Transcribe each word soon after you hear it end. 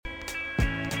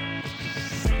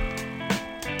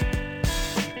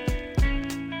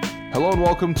Hello and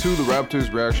welcome to the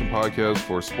Raptors Reaction Podcast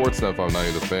for Sportsnet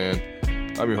 590 The Fan.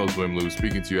 I'm your host, William Lou,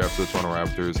 speaking to you after the Toronto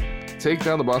Raptors take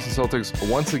down the Boston Celtics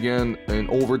once again in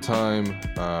overtime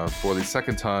for the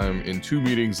second time in two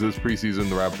meetings this preseason.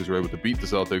 The Raptors were able to beat the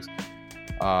Celtics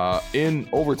in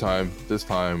overtime, this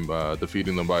time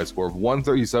defeating them by a score of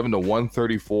 137 to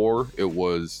 134. It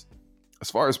was,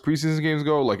 as far as preseason games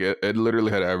go, like it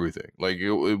literally had everything. Like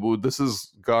this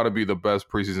has got to be the best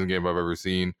preseason game I've ever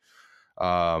seen.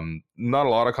 Not a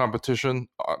lot of competition.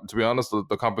 To be honest,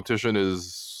 the competition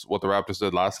is what the Raptors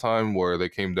did last time, where they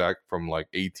came back from like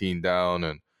 18 down,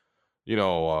 and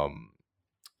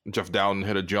Jeff Dowden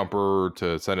hit a jumper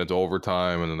to send it to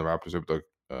overtime, and then the Raptors were able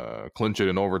to clinch it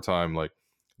in overtime. Like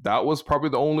that was probably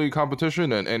the only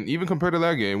competition, and even compared to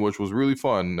that game, which was really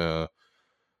fun,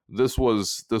 this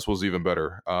was even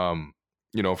better.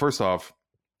 First off,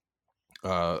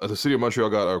 the City of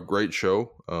Montreal got a great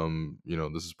show.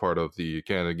 This is part of the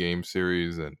Canada Games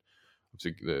series, and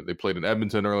they played in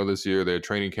Edmonton earlier this year. They had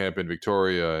training camp in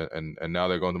Victoria, and now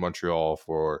they're going to Montreal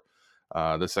for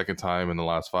the second time in the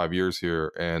last 5 years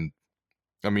here. And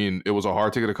I mean, it was a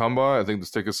hard ticket to come by. I think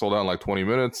this ticket sold out in like 20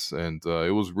 minutes, and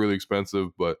it was really expensive.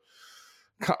 But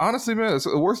honestly, man, it's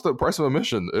worth the price of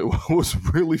admission. It was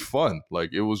really fun.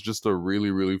 Like it was just a really,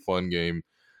 really fun game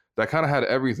that kind of had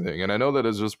everything. And I know that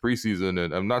it's just preseason,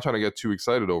 and I'm not trying to get too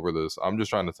excited over this. I'm just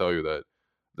trying to tell you that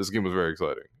this game was very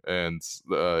exciting. And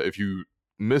if you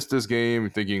missed this game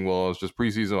thinking, well, it's just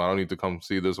preseason, I don't need to come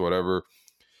see this or whatever,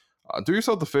 do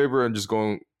yourself the favor and just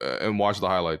go and watch the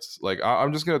highlights. Like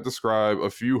I'm just going to describe a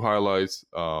few highlights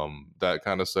that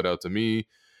kind of stood out to me.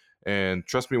 And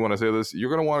trust me when I say this, you're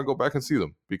going to want to go back and see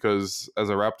them, because as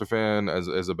a Raptor fan,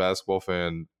 as a basketball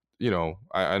fan,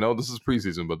 I know this is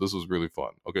preseason, but this was really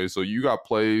fun. Okay, so you got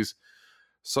plays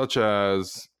such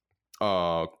as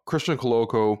Christian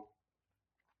Koloko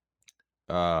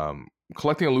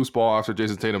collecting a loose ball after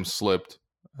Jason Tatum slipped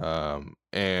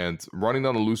and running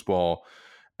down the loose ball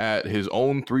at his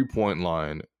own three-point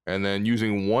line, and then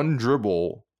using one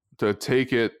dribble to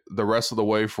take it the rest of the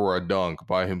way for a dunk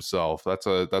by himself. That's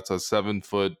a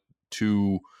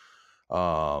 7'2"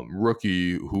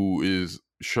 rookie who is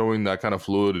showing that kind of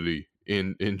fluidity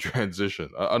in transition.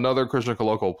 Another Christian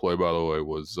Koloko play, by the way,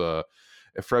 was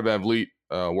Fred VanVleet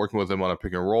working with him on a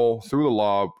pick and roll, threw the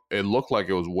lob. It looked like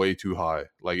it was way too high.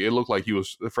 Like it looked like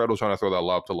Fred was trying to throw that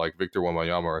lob to like Victor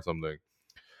Wembanyama or something.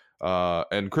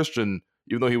 And Christian,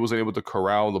 even though he wasn't able to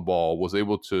corral the ball, was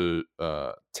able to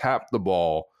tap the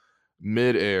ball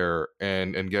midair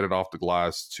and get it off the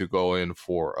glass to go in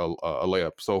for a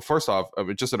layup. So first off, I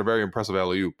mean, just a very impressive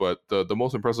alley-oop, but the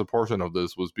most impressive portion of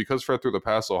this was because Fred threw the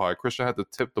pass so high, Christian had to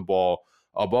tip the ball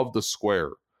above the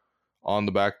square on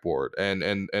the backboard. And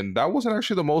that wasn't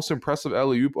actually the most impressive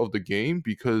alley-oop of the game,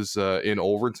 because in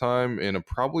overtime, in a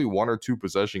probably one or two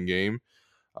possession game,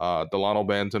 Delano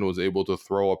Banton was able to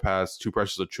throw a pass to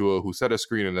Precious Achiuwa, who set a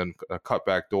screen and then a cut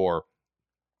back door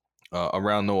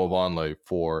around Noah Vonleh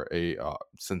for a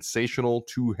sensational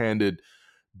two-handed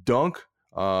dunk.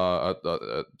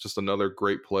 Just another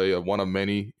great play, one of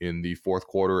many in the fourth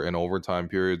quarter and overtime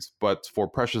periods. But for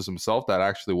Precious himself, that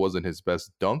actually wasn't his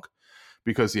best dunk,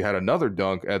 because he had another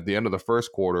dunk at the end of the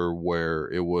first quarter where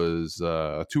it was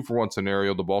a 2-for-1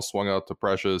 scenario. The ball swung out to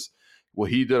Precious. Well,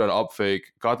 he did an up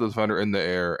fake, got the defender in the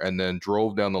air, and then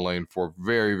drove down the lane for a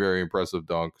very, very impressive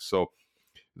dunk. So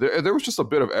there was just a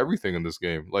bit of everything in this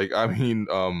game. Like, I mean,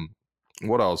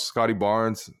 what else? Scottie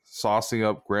Barnes saucing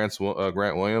up Grant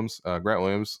Williams. Grant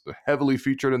Williams heavily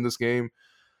featured in this game,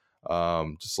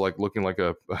 just like looking like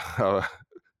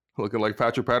looking like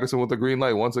Patrick Patterson with the green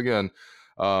light once again.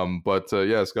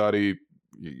 Yeah, Scottie,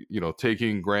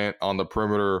 taking Grant on the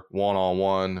perimeter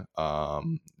one-on-one,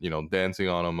 dancing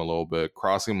on him a little bit,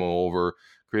 crossing him over,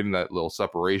 creating that little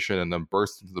separation, and then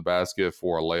burst into the basket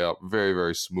for a layup. Very,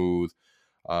 very smooth.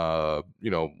 The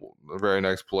very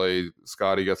next play,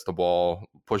 Scottie gets the ball,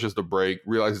 pushes the break,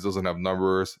 realizes he doesn't have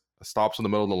numbers, stops in the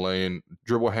middle of the lane,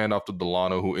 dribble handoff to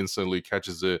Delano, who instantly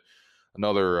catches it.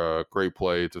 Another great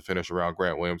play to finish around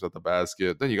Grant Williams at the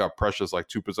basket. Then you got Precious like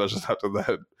two possessions after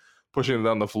that, pushing him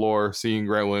down the floor, seeing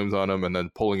Grant Williams on him, and then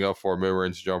pulling up for a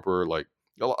mid-range jumper. Like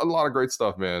a lot of great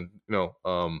stuff, man.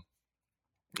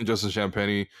 Justin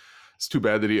Champagnie, it's too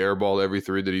bad that he airballed every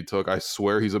three that he took. I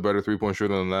swear he's a better three-point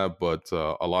shooter than that, but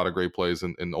a lot of great plays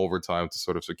in overtime to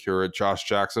sort of secure it. Josh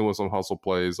Jackson with some hustle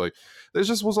plays. Like, there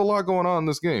just was a lot going on in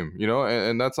this game,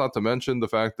 and that's not to mention the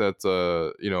fact that,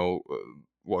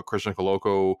 Christian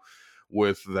Koloko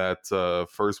with that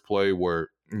first play where,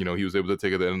 he was able to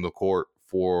take it at the end of the court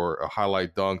for a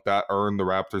highlight dunk that earned the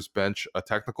Raptors bench a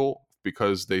technical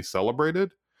because they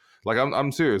celebrated. Like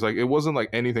I'm serious. Like it wasn't like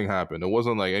anything happened. It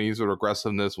wasn't like any sort of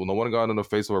aggressiveness. Well, no one got in the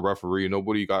face of a referee.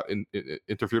 Nobody got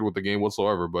interfered with the game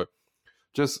whatsoever. But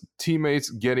just teammates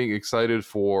getting excited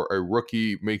for a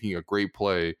rookie making a great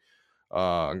play,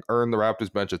 earned the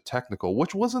Raptors bench a technical,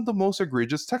 which wasn't the most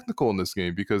egregious technical in this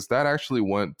game because that actually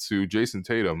went to Jason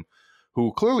Tatum,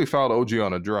 who clearly fouled OG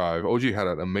on a drive. OG had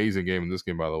an amazing game in this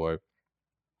game, by the way.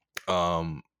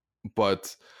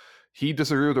 But he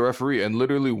disagreed with the referee and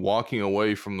literally walking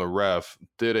away from the ref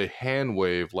did a hand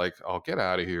wave like, "Oh, get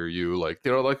out of here, you!" Like,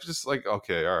 you know, like just like,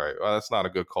 okay, all right, well, that's not a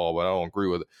good call, but I don't agree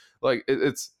with it. Like,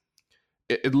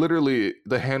 it literally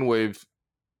the hand wave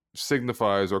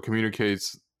signifies or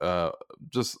communicates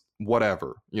just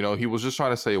whatever. You know, he was just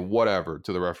trying to say whatever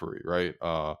to the referee, right?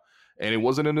 And it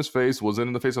wasn't in his face, wasn't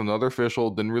in the face of another official,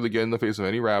 didn't really get in the face of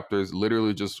any Raptors,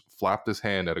 literally just flapped his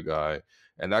hand at a guy.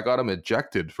 And that got him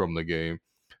ejected from the game.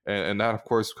 And that, of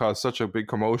course, caused such a big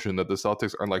commotion that the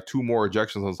Celtics earned like 2 more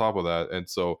ejections on top of that. And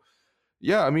so,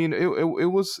 yeah, I mean, it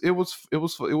was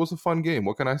a fun game.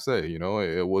 What can I say? You know,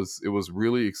 it was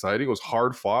really exciting. It was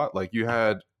hard fought. Like you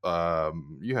had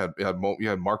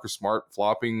Marcus Smart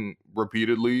flopping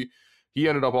repeatedly. He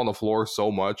ended up on the floor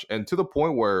so much, and to the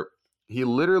point where he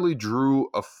literally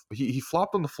he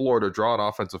flopped on the floor to draw an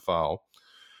offensive foul.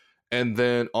 And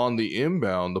then on the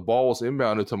inbound, the ball was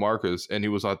inbounded to Marcus, and he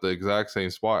was at the exact same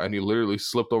spot, and he literally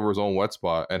slipped over his own wet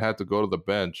spot and had to go to the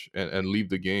bench and leave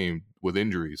the game with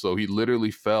injury. So he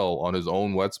literally fell on his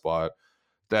own wet spot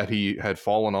that he had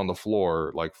fallen on the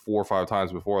floor like 4 or 5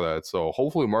 times before that. So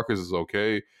hopefully Marcus is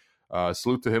okay.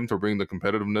 Salute to him for bringing the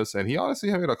competitiveness, and he honestly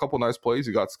had a couple nice plays.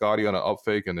 He got Scottie on an up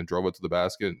fake and then drove it to the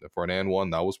basket for an and one.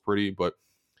 That was pretty, but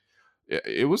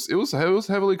it was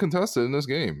heavily contested in this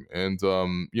game, and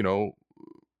you know,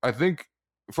 I think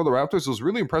for the Raptors it was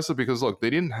really impressive because look, they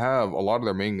didn't have a lot of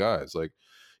their main guys. Like,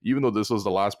 even though this was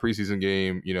the last preseason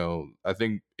game, you know, I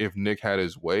think if Nick had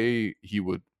his way, he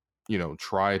would, you know,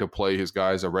 try to play his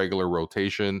guys a regular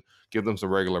rotation, give them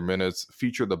some regular minutes,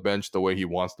 feature the bench the way he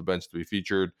wants the bench to be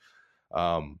featured.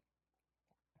 Um,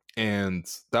 and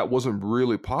that wasn't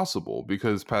really possible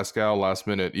because Pascal last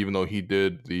minute, even though he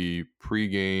did the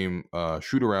pregame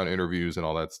shoot around interviews and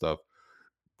all that stuff,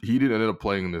 he didn't end up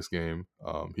playing in this game.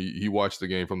 He watched the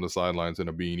game from the sidelines in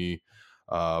a beanie.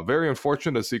 Very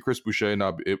unfortunate to see Chris Boucher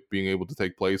not being able to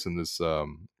take place in this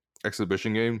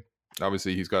exhibition game.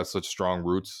 Obviously, he's got such strong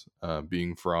roots,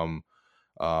 being from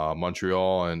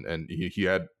Montreal, and he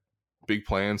had big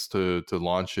plans to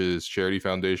launch his charity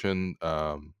foundation.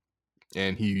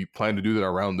 And he planned to do that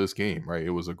around this game, right?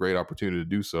 It was a great opportunity to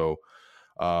do so.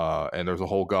 And there's a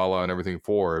whole gala and everything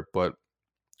for it. But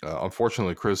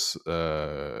unfortunately, Chris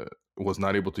was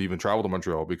not able to even travel to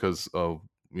Montreal because of,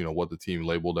 you know, what the team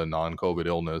labeled a non-COVID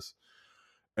illness.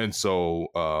 And so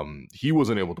he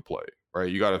wasn't able to play, right?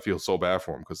 You got to feel so bad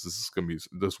for him because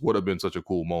this would have been such a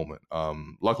cool moment.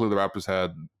 Luckily, the Raptors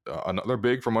had another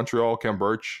big from Montreal, Khem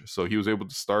Birch, so he was able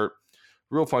to start.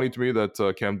 Real funny to me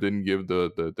that Cam didn't give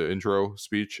the intro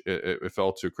speech. It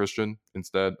fell to Christian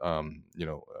instead.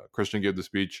 Christian gave the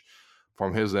speech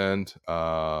from his end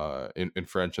in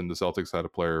French, and the Celtics had a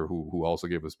player who also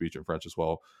gave a speech in French as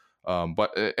well.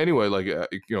 But anyway, like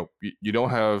you don't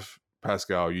have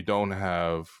Pascal, you don't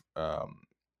have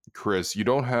Chris, you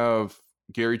don't have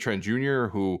Gary Trent Jr.,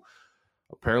 who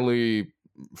apparently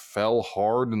fell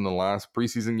hard in the last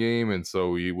preseason game, and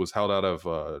so he was held out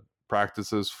of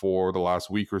practices for the last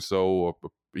week or so.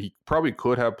 He probably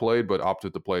could have played, but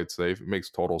opted to play it safe. It makes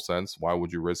total sense. Why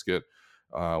would you risk it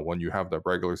when you have that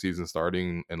regular season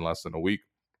starting in less than a week?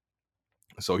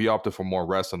 So he opted for more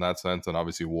rest in that sense, and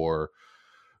obviously wore,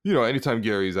 anytime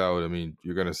Gary's out, I mean,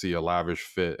 you're going to see a lavish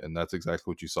fit, and that's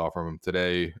exactly what you saw from him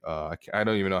today. I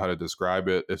don't even know how to describe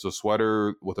it. It's a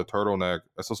sweater with a turtleneck.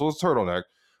 So it's a turtleneck,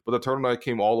 but the turtleneck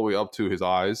came all the way up to his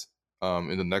eyes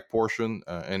in the neck portion,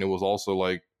 and it was also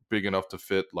like big enough to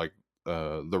fit like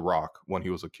the Rock when he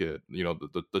was a kid,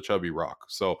 the chubby Rock.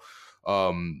 So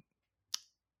and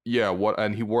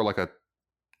he wore like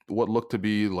what looked to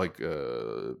be like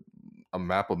a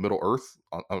map of Middle Earth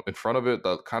in front of it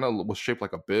that kind of was shaped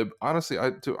like a bib. Honestly,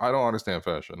 I don't understand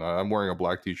fashion. I'm wearing a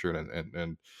black t-shirt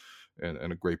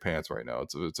and a gray pants right now.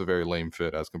 It's a very lame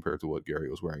fit as compared to what Gary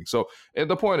was wearing. So, and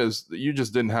the point is, you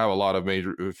just didn't have a lot of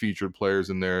major featured players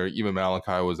in there. Even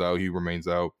Malachi was out. He remains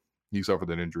out. He suffered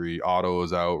an injury. Otto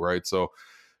is out, right? So,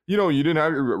 you didn't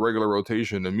have your regular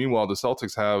rotation. And meanwhile, the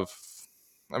Celtics have,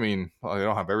 I mean, they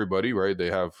don't have everybody, right?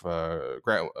 They have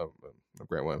Grant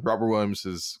Williams. Robert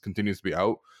Williams continues to be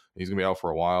out. He's gonna be out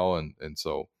for a while, and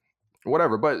so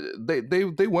whatever. But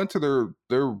they went to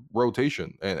their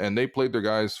rotation and they played their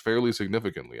guys fairly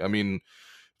significantly. I mean,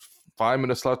 5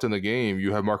 minutes left in the game,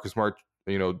 you have Marcus Smart,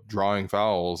 drawing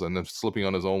fouls and then slipping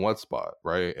on his own wet spot,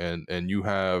 right? And you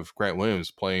have Grant Williams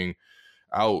playing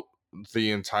out the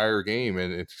entire game,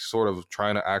 and it's sort of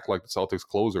trying to act like the Celtics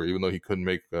closer, even though he couldn't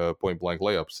make point blank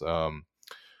layups.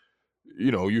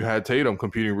 You had Tatum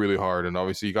competing really hard, and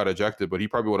obviously he got ejected, but he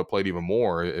probably would have played even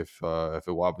more if it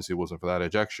obviously wasn't for that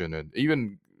ejection. And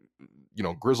even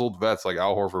grizzled vets like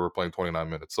Al Horford were playing 29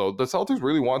 minutes. So the Celtics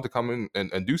really wanted to come in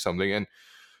and do something. And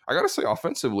I gotta say,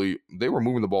 offensively, they were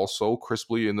moving the ball so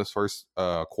crisply in this first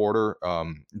quarter.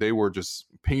 They were just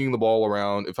pinging the ball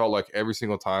around. It felt like every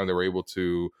single time they were able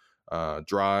to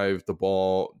drive the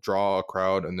ball, draw a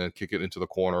crowd, and then kick it into the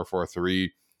corner for a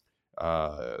three.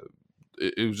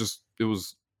 It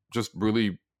was just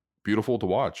really beautiful to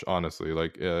watch, honestly.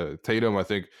 Like Tatum, I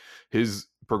think his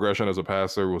progression as a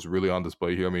passer was really on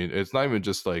display here. I mean, it's not even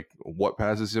just like what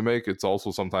passes you make; it's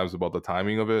also sometimes about the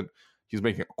timing of it. He's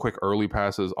making quick early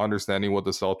passes, understanding what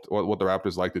the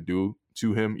Raptors like to do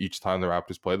to him each time the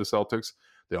Raptors play the Celtics.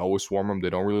 They always swarm him. They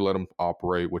don't really let him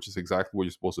operate, which is exactly what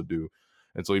you're supposed to do.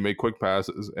 And so he made quick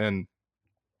passes. And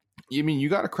I mean, you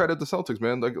got to credit the Celtics,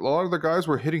 man. Like a lot of the guys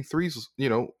were hitting threes,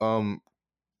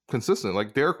 consistent.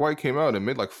 Like Derek White came out and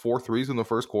made like 4 threes in the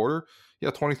first quarter. He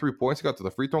had 23 points. He got to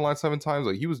the free throw line 7 times.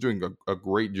 Like he was doing a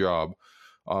great job.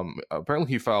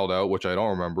 Apparently he fouled out, which I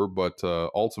don't remember, but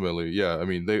ultimately, yeah, I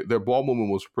mean, their ball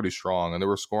movement was pretty strong and they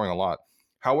were scoring a lot.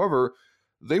 However,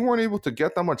 they weren't able to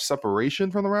get that much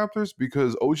separation from the Raptors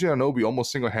because OG Anunoby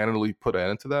almost single-handedly put an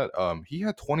end to that. He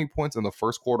had 20 points in the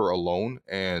first quarter alone,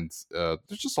 and there's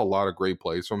just a lot of great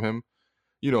plays from him.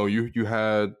 You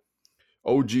had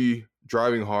OG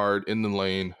driving hard in the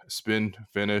lane, spin,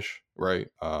 finish, right?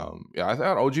 I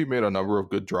thought OG made a number of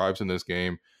good drives in this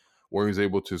game where he's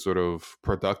able to sort of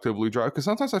productively drive. Because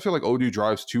sometimes I feel like OG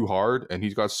drives too hard and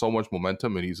he's got so much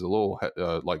momentum and he's a little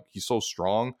he's so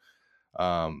strong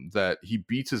that he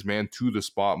beats his man to the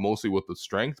spot mostly with the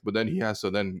strength, but then he has to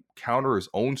then counter his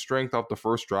own strength off the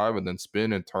first drive and then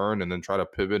spin and turn and then try to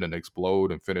pivot and explode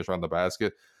and finish around the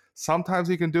basket. Sometimes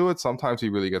he can do it. Sometimes he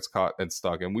really gets caught and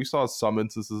stuck. And we saw some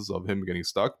instances of him getting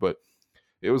stuck, but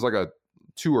it was like a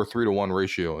 2 or 3 to 1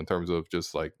 ratio in terms of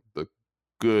just like the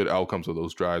good outcomes of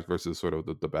those drives versus sort of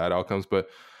the bad outcomes. But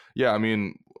yeah, I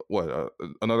mean,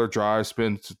 another drive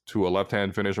spin to a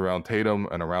left-hand finish around Tatum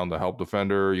and around the help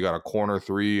defender. You got a corner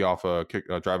 3 off a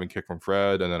driving kick from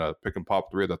Fred, and then a pick and pop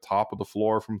 3 at the top of the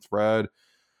floor from Fred.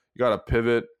 You got a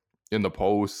pivot in the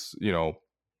post,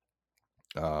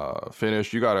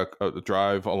 finish. You got a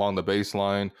drive along the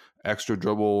baseline, extra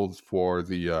dribble for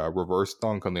the reverse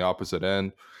dunk on the opposite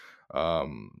end.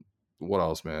 What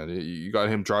else, man? You got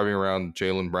him driving around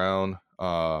Jaylen Brown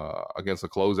against a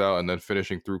closeout and then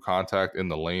finishing through contact in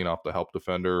the lane off the help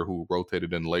defender who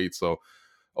rotated in late. So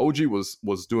OG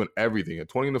was doing everything at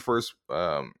 20 in the first,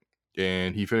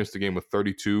 and he finished the game with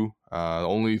 32. The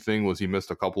only thing was he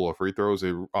missed a couple of free throws.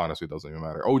 It honestly doesn't even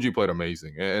matter. OG played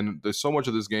amazing, and there's so much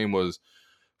of this game was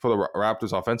for the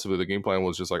Raptors offensively. The game plan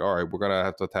was just like, all right, we're gonna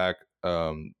have to attack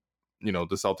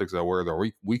the Celtics that were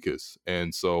their weakest.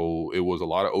 And so it was a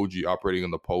lot of OG operating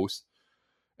in the post.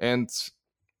 And,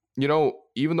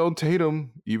 even though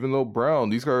Tatum, even though Brown,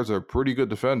 these guys are pretty good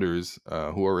defenders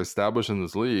who are established in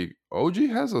this league, OG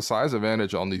has a size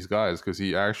advantage on these guys because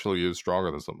he actually is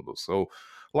stronger than some of those. So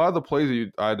a lot of the plays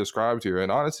that I described here,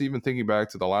 and honestly, even thinking back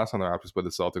to the last time the Raptors played the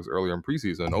Celtics earlier in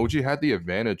preseason, OG had the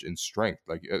advantage in strength.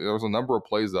 Like there was a number of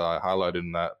plays that I highlighted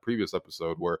in that previous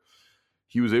episode where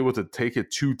he was able to take it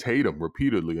to Tatum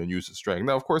repeatedly and use his strength.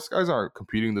 Now, of course, guys aren't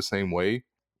competing the same way,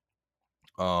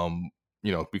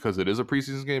 because it is a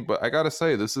preseason game. But I gotta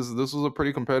say, this was a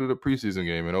pretty competitive preseason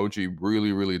game, and OG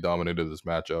really, really dominated this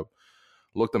matchup.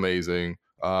 Looked amazing.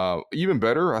 Even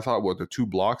better, I thought, were the 2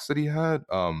 blocks that he had.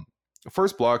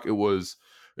 First block, it was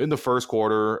in the first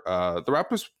quarter. The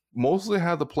Raptors mostly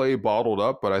had the play bottled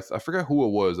up, but I forget who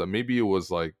it was. Maybe it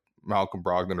was like Malcolm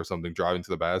Brogdon or something driving to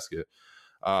the basket.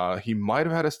 He might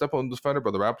have had a step on the defender,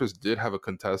 but the Raptors did have a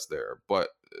contest there. But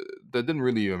that didn't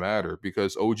really even matter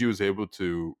because OG was able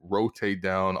to rotate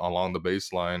down along the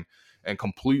baseline and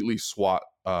completely swat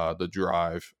the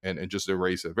drive and just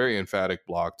erase a very emphatic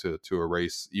block to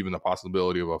erase even the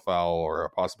possibility of a foul or a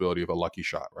possibility of a lucky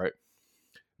shot, right?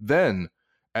 Then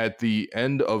at the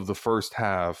end of the first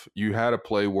half, you had a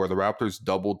play where the Raptors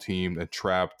double teamed and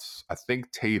trapped, I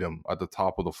think, Tatum at the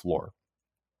top of the floor.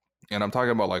 And I'm talking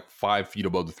about like 5 feet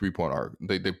above the 3-point arc.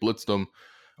 They blitzed him.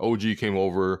 OG came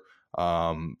over.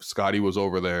 Scottie was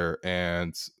over there,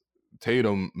 and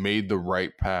Tatum made the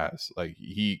right pass. Like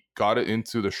he got it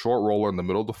into the short roller in the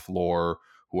middle of the floor,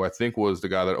 who I think was the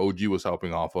guy that OG was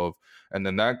helping off of. And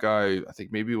then that guy, I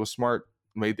think maybe it was Smart,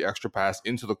 made the extra pass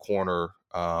into the corner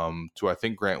to, I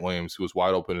think, Grant Williams, who was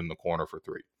wide open in the corner for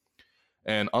three.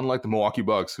 And unlike the Milwaukee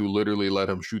Bucks, who literally let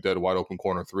him shoot that wide open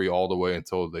corner three all the way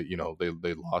until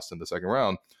they lost in the second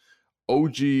round,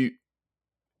 OG,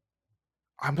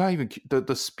 I'm not even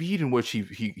the speed in which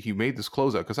he made this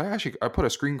closeout, because I put a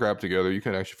screen grab together. You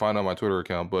can actually find it on my Twitter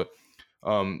account, but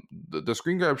the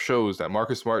screen grab shows that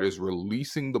Marcus Smart is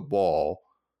releasing the ball,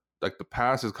 like the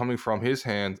pass is coming from his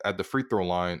hands at the free throw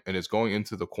line and it's going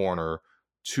into the corner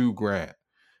to Grant.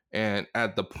 And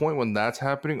at the point when that's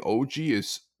happening, OG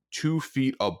is 2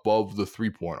 feet above the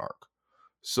 3-point arc.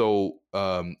 So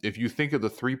if you think of the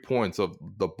 3 points of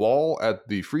the ball at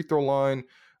the free throw line,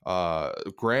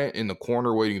 Grant in the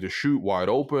corner waiting to shoot wide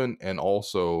open, and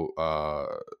also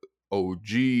OG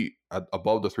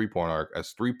above the 3-point arc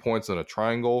as 3 points in a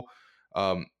triangle,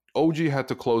 OG had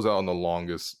to close out on the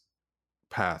longest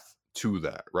path to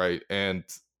that, right? And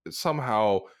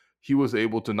somehow he was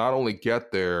able to not only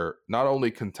get there, not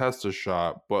only contest the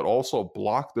shot, but also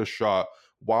block the shot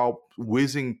while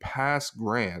whizzing past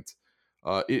Grant.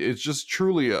 It's just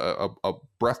truly a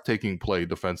breathtaking play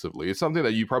defensively. It's something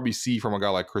that you probably see from a guy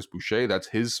like Chris Boucher. That's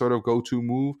his sort of go-to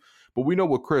move. But we know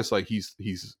with Chris, like he's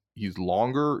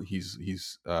longer,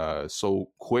 he's so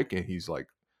quick, and he's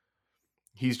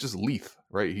just lithe,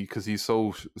 right? Because he's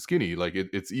so skinny, like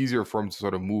it's easier for him to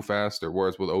sort of move faster.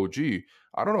 Whereas with OG,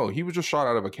 I don't know, he was just shot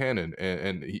out of a cannon,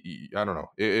 and I don't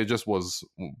know, it just was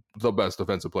the best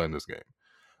defensive play in this game.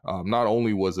 Not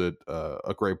only was it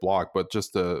a great block, but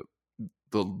just the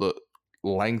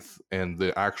length and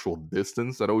the actual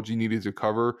distance that OG needed to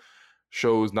cover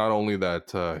shows not only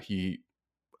that he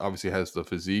obviously has the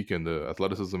physique and the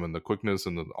athleticism and the quickness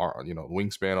and the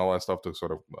wingspan, all that stuff to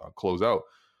sort of close out,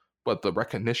 but the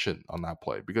recognition on that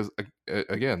play. Because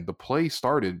again, the play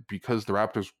started because the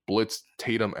Raptors blitzed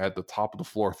Tatum at the top of the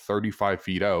floor 35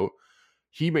 feet out.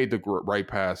 He made the right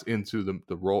pass into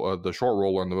the short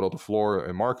roller in the middle of the floor, and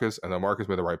then Marcus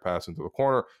made the right pass into the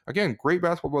corner. Again, great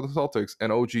basketball by the Celtics,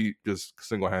 and OG just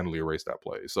single-handedly erased that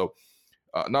play. So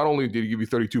not only did he give you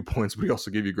 32 points, but he also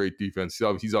gave you great defense.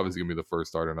 He's obviously going to be the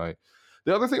first starter tonight.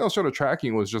 The other thing I was sort of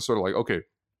tracking was just sort of like, okay,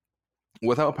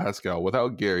 without Pascal,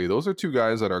 without Gary, those are two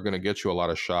guys that are going to get you a lot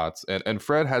of shots. And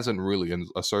Fred hasn't really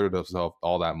asserted himself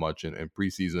all that much in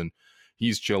preseason.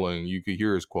 He's chilling. You could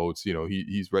hear his quotes.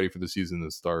 He's ready for the season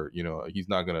to start. He's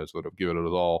not going to sort of give it at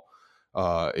all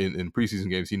in preseason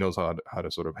games. He knows how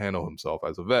to sort of handle himself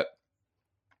as a vet.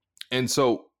 And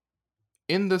so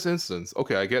in this instance,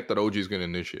 okay, I get that OG is going to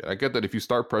initiate. I get that if you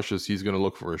start Precious, he's going to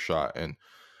look for a shot. And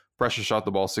Precious shot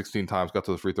the ball 16 times, got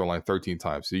to the free throw line 13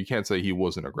 times. So you can't say he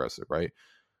wasn't aggressive, right?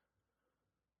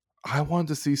 I wanted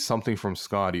to see something from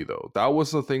Scottie, though. That was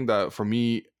the thing that, for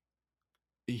me,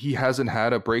 he hasn't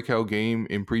had a breakout game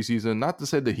in preseason. Not to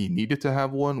say that he needed to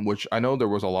have one, which I know there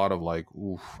was a lot of like,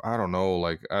 oof, I don't know,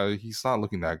 like he's not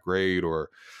looking that great, or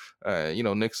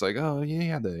Nick's like, oh yeah, he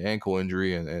had the ankle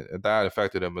injury and that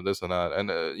affected him and this and that, and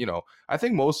I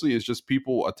think mostly it's just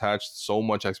people attached so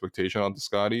much expectation onto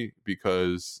Scottie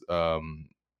because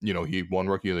he won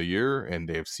Rookie of the Year and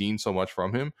they have seen so much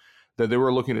from him that they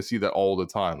were looking to see that all the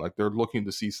time. Like they're looking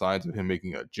to see signs of him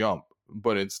making a jump,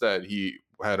 but instead he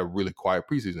had a really quiet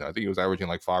preseason. I think he was averaging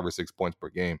like 5 or 6 points per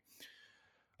game.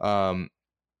 That's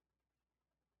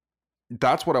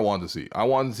what I wanted to see. I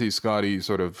wanted to see Scottie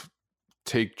sort of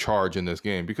take charge in this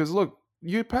game, because look,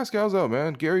 Pascal's out,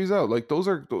 man. Gary's out. Like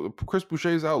Chris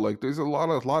Boucher's out. Like there's a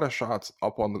lot of shots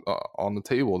up on the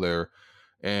table there,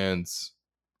 and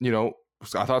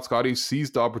I thought Scottie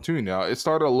seized the opportunity. Now it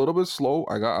started a little bit slow.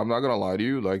 I'm not gonna lie to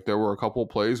you. Like there were a couple of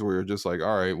plays where you're just like,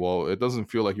 all right, well, it doesn't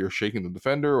feel like you're shaking the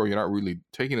defender, or you're not really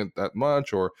taking it that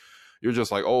much, or you're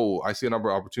just like, oh, I see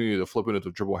another opportunity to flip it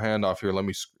into dribble handoff here. Let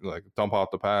me like dump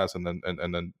out the pass and then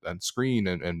screen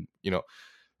and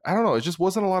I don't know. It just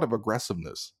wasn't a lot of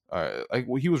aggressiveness.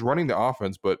 He was running the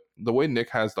offense, but the way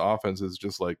Nick has the offense is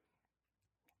just like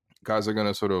guys are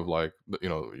gonna sort of like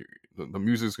the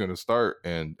music's gonna start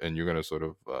and you're gonna sort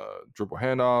of dribble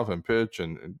handoff and pitch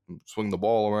and swing the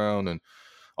ball around and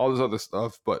all this other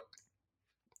stuff. But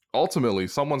ultimately,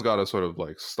 someone's got to sort of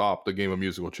like stop the game of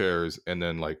musical chairs and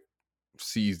then like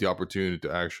seize the opportunity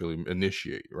to actually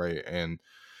initiate, right? And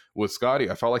with Scottie,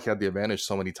 I felt like he had the advantage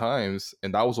so many times,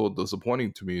 and that was what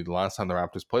disappointing to me. The last time the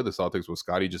Raptors played the Celtics was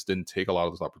Scottie just didn't take a lot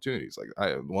of those opportunities. Like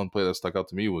one play that stuck out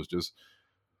to me was just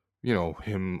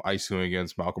him icing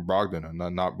against Malcolm Brogdon and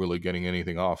not really getting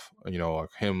anything off.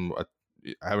 Like him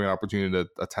having an opportunity to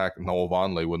attack Noah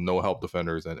Vonleh with no help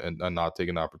defenders and not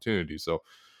taking the opportunity. So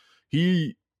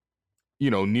he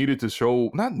not needed to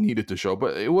show,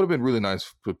 but it would have been really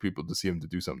nice for people to see him to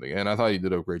do something. And I thought he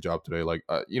did a great job today. Like,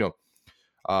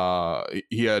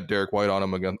 He had Derek White on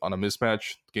him again on a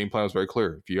mismatch. Game plan was very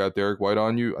clear. If you got Derek White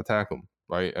on you, attack him,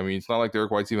 right? I mean, it's not like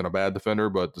Derek White's even a bad defender,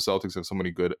 but the Celtics have so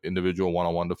many good individual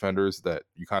one-on-one defenders that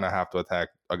you kind of have to attack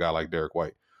a guy like Derek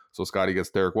White. So Scottie gets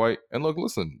Derek White, and look,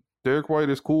 listen, Derek White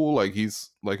is cool. Like,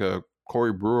 he's like a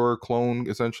Corey Brewer clone,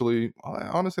 essentially.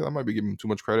 Honestly, I might be giving him too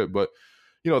much credit, but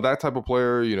that type of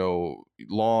player,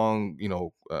 long,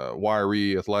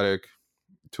 wiry, athletic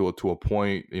to a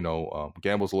point,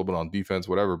 gambles a little bit on defense,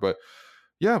 whatever. But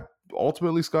yeah,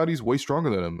 ultimately Scottie's way stronger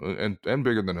than him and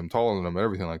bigger than him, taller than him, and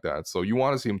everything like that. So you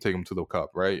want to see him take him to the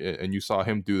cup, right? And you saw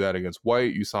him do that against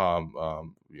White. You saw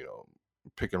him,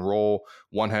 pick and roll,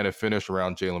 one-handed finish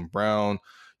around Jaylen Brown. You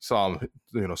saw him,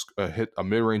 hit a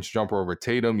mid-range jumper over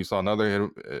Tatum. You saw another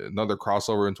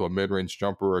crossover into a mid-range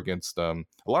jumper against a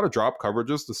lot of drop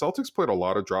coverages. The Celtics played a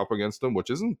lot of drop against them, which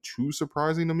isn't too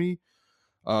surprising to me.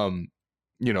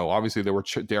 Obviously they were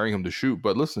daring him to shoot,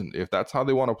 but listen, if that's how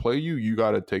they want to play you, you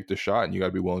got to take the shot and you got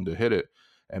to be willing to hit it,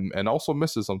 and also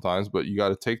miss it sometimes, but you got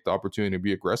to take the opportunity to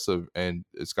be aggressive. And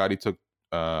Scottie took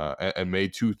and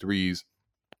made 2 threes,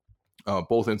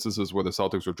 both instances where the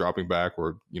Celtics were dropping back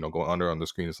or going under on the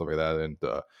screen and stuff like that, and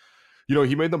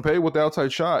he made them pay with the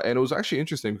outside shot. And it was actually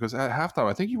interesting because at halftime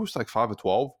I think he was like 5 of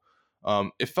 12.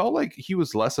 It felt like he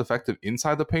was less effective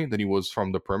inside the paint than he was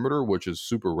from the perimeter, which is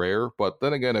super rare. But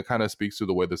then again, it kind of speaks to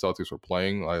the way the Celtics were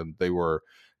playing. They were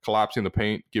collapsing the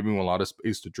paint, giving him a lot of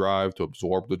space to drive, to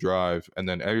absorb the drive. And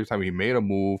then every time he made a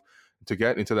move to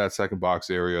get into that second box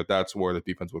area, that's where the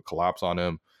defense would collapse on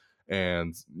him.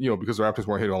 And, because the Raptors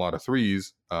weren't hitting a lot of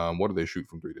threes, what did they shoot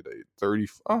from 3 today? 30.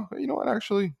 Oh, you know what,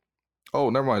 actually? Oh,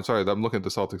 never mind. Sorry, I'm looking at the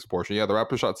Celtics portion. Yeah, the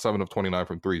Raptors shot 7 of 29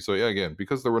 from 3. So, yeah, again,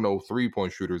 because there were no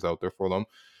 3-point shooters out there for them,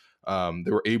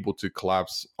 they were able to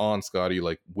collapse on Scottie,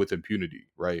 like, with impunity,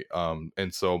 right?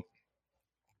 And so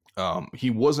he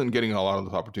wasn't getting a lot of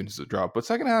those opportunities to drop. But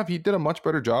second half, he did a much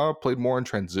better job, played more in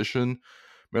transition,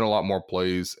 made a lot more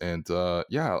plays. And,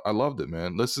 yeah, I loved it,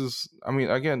 man.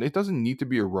 Again, it doesn't need to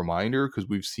be a reminder because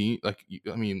we've seen,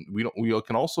 we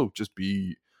can also just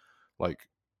be, like,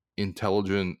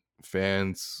 intelligent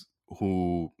fans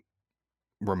who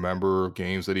remember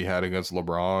games that he had against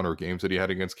LeBron or games that he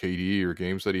had against KD or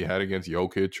games that he had against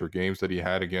Jokic or games that he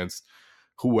had against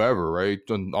whoever, right?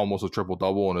 Done almost a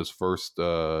triple-double in his first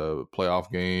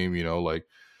playoff game,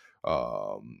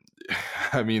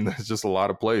 there's just a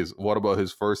lot of plays. What about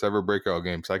his first ever breakout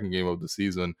game, second game of the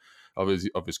season of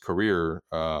his career?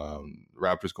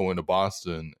 Raptors go into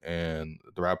Boston and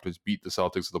the Raptors beat the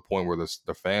Celtics to the point where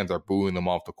the fans are booing them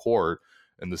off the court.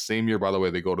 And the same year, by the way,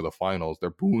 they go to the finals.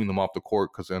 They're booing them off the court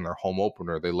because in their home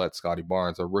opener, they let Scottie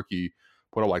Barnes, a rookie,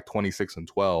 put up like 26 and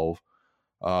 12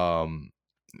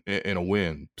 in a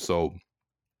win. So,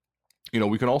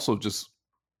 we can also just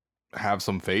have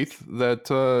some faith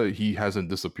that he hasn't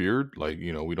disappeared. Like,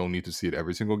 we don't need to see it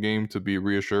every single game to be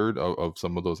reassured of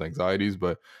some of those anxieties.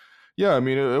 But yeah,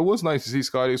 it was nice to see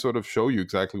Scottie sort of show you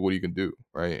exactly what he can do,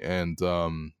 right? And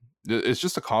it's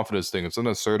just a confidence thing. It's an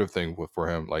assertive thing for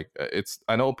him. Like,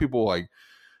 I know people, like,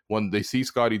 when they see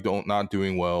Scottie not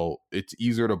doing well, it's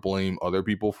easier to blame other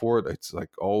people for it. It's like,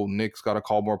 oh, Nick's got to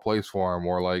call more plays for him,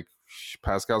 or like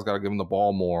Pascal's got to give him the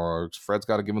ball more, or Fred's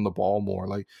got to give him the ball more.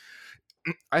 Like,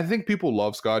 I think people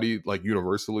love Scottie, like,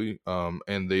 universally,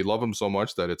 and they love him so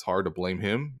much that it's hard to blame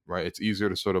him, right? It's easier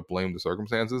to sort of blame the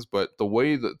circumstances, but the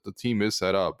way that the team is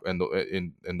set up and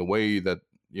the way that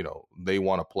they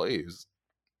want to play is,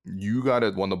 you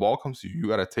gotta, when the ball comes to you, you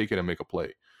gotta take it and make a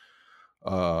play.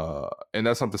 And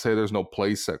that's not to say there's no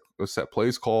set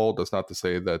plays called. That's not to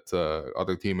say that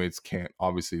other teammates can't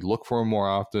obviously look for him more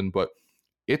often, but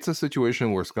it's a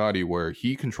situation where Scottie, where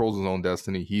he controls his own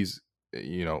destiny. He's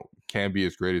can be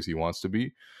as great as he wants to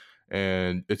be.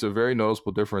 And it's a very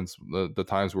noticeable difference the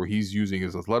times where he's using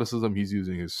his athleticism, he's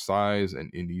using his size, and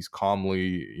he's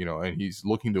calmly, and he's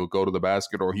looking to go to the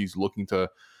basket, or he's looking to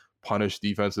punish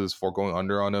defenses for going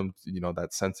under on him.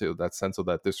 That sense of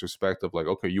that disrespect of, like,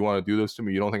 okay, you want to do this to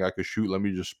me? You don't think I could shoot? Let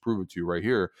me just prove it to you right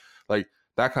here. Like,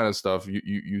 that kind of stuff.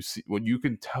 You see, when you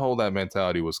can tell that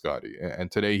mentality with Scottie,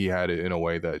 and today he had it in a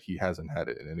way that he hasn't had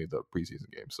it in any of the preseason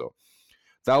games. So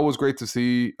that was great to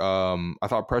see. I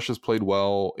thought Precious played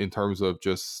well in terms of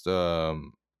just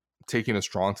taking a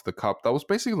strong to the cup. That was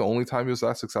basically the only time he was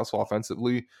that successful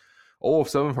offensively. 0 of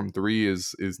 7 from 3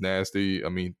 is nasty.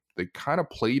 They kind of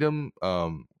played him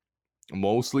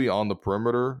mostly on the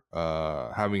perimeter,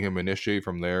 having him initiate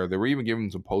from there. They were even giving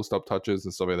him some post-up touches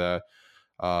and stuff like that.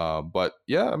 But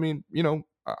yeah,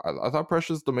 I thought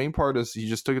Precious, the main part is he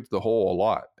just took it to the hole a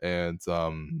lot. And,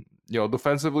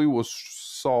 defensively was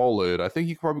solid. I think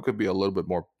he probably could be a little bit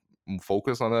more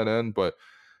focused on that end. But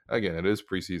again, it is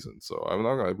preseason, so I'm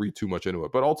not going to read too much into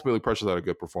it. But ultimately, Precious had a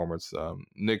good performance.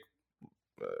 Nick,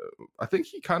 I think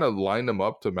he kind of lined him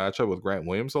up to match up with Grant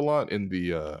Williams a lot in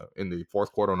the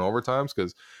fourth quarter and overtimes,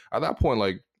 because at that point,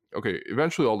 like, okay,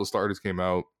 eventually all the starters came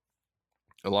out,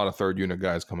 a lot of third unit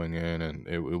guys coming in, and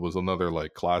it was another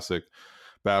like classic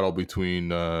battle between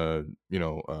who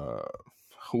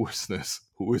is this?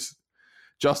 Who is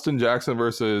Justin Jackson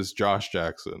versus Josh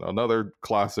Jackson? Another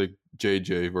classic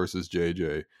JJ versus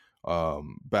JJ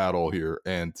battle here.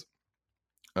 And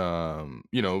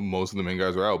most of the main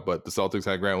guys are out, but the Celtics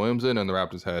had Grant Williams in, and the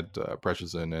Raptors had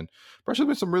Precious in, and Precious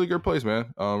made some really good plays,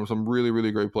 man. Some really,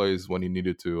 really great plays when he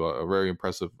needed to. A very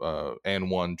impressive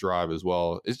and one drive as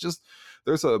well. It's just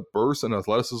there's a burst and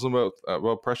athleticism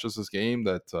about Precious's game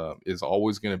that is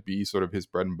always going to be sort of his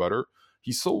bread and butter.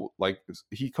 He's so like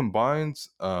he combines.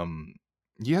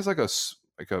 He has like a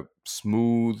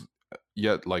smooth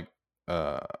yet like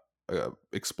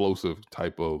explosive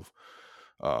type of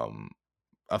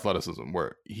athleticism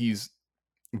where he's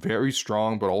very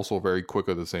strong but also very quick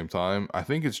at the same time. I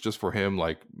think it's just for him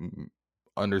like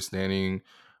understanding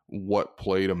what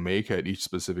play to make at each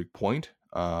specific point,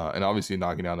 and obviously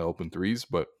knocking down the open threes.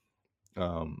 But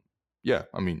yeah,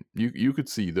 I mean, you could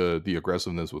see the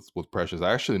aggressiveness with Precious.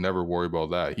 I actually never worry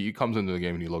about that. He comes into the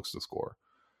game and he looks to score.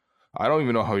 I don't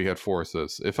even know how he had 4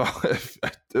 assists. If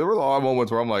there were a lot of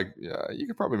moments where I'm like, yeah, you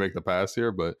could probably make the pass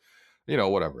here, but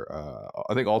whatever.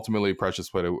 I think ultimately Precious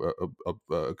played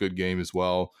a good game as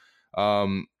well.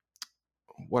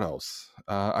 What else?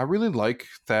 I really like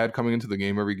Thad coming into the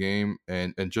game every game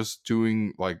and just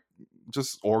doing like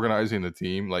just organizing the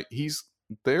team. Like he's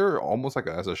there almost like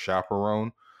as a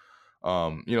chaperone.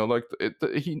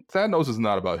 Thad knows it's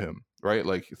not about him, right?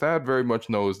 Like Thad very much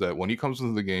knows that when he comes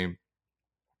into the game,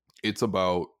 it's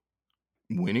about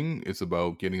winning. It's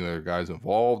about getting their guys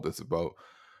involved. It's about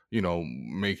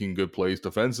making good plays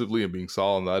defensively and being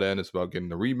solid on that end. It's about getting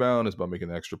the rebound. It's about making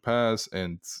the extra pass,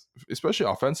 and especially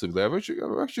offensively,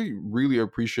 I actually really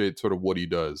appreciate sort of what he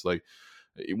does. Like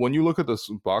when you look at the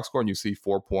box score and you see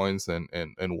 4 points and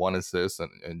 1 assist,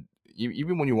 and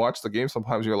even when you watch the game,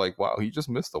 sometimes you're like, wow, he just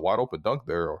missed a wide open dunk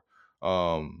there,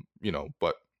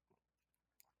 but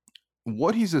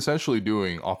what he's essentially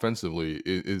doing offensively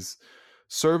is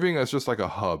serving as just like a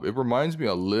hub. It reminds me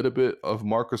a little bit of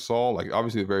Marc Gasol. Like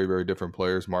obviously very, very different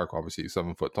players. Marc obviously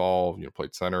 7 foot tall,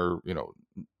 played center,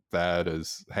 Thad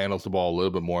handles the ball a little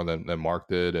bit more than Marc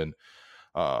did, and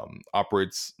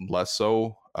operates less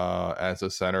so as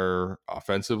a center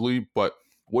offensively. But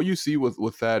what you see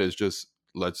with Thad is just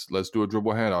let's do a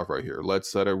dribble handoff right here.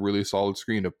 Let's set a really solid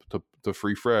screen to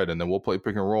free Fred, and then we'll play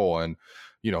pick and roll. And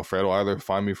Fred will either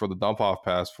find me for the dump off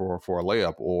pass for a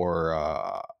layup, or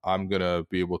I'm gonna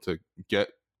be able to get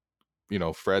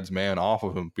Fred's man off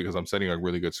of him because I'm setting a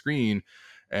really good screen,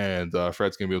 and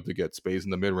Fred's gonna be able to get space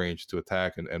in the mid range to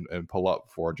attack and pull up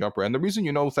for a jumper. And the reason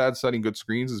Thad's setting good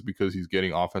screens is because he's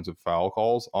getting offensive foul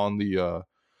calls on the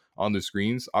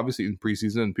screens. Obviously in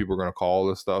preseason, people are gonna call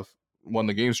this stuff. When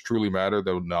the games truly matter,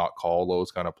 they would not call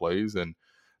those kind of plays, and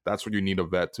that's what you need a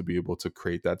vet to be able to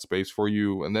create that space for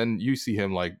you. And then you see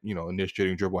him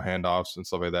initiating dribble handoffs and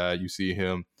stuff like that. You see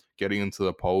him getting into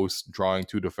the post, drawing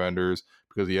 2 defenders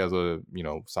because he has a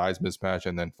size mismatch,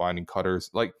 and then finding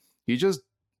cutters. Like he just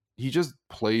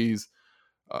plays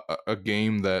a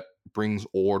game that brings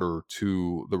order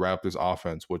to the Raptors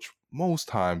offense, which most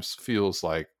times feels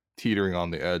like teetering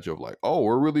on the edge of like, oh,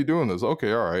 we're really doing this.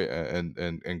 Okay, all right.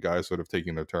 And guys sort of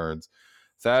taking their turns.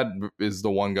 Thad is the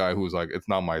one guy who's like, it's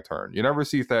not my turn. You never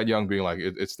see Thad Young being like,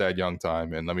 it's Thad Young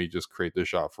time, and let me just create this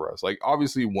shot for us. Like,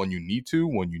 obviously, when you need to,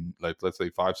 when you, like, let's say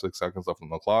 5-6 seconds left on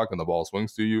the clock and the ball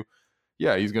swings to you,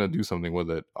 yeah, he's going to do something with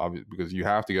it, obviously, because you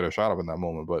have to get a shot up in that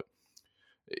moment. But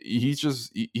he's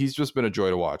just been a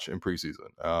joy to watch in preseason.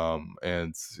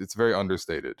 And it's very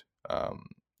understated,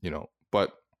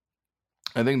 but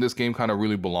I think this game kind of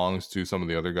really belongs to some of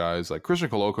the other guys. Like Christian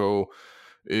Coloco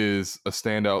is a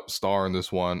standout star in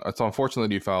this one. It's unfortunate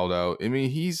that he fouled out. I mean,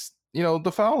 he's,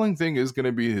 the fouling thing is going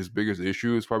to be his biggest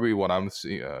issue. It's probably what I'm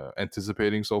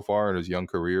anticipating so far in his young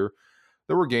career.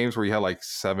 There were games where he had like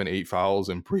 7-8 fouls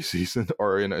in preseason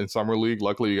or in summer league.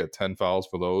 Luckily, you get 10 fouls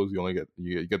for those.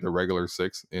 You get the regular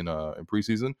 6 in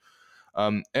preseason.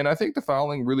 And I think the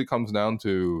fouling really comes down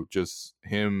to just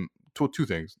him. Two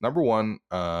things. Number one,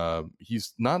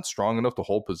 he's not strong enough to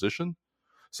hold position.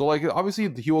 So, like,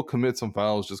 obviously he will commit some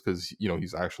fouls just because,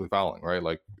 he's actually fouling, right?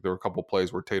 Like, there were a couple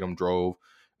plays where Tatum drove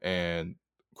and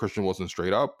Christian wasn't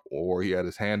straight up, or he had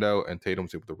his hand out and Tatum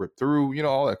was able to rip through,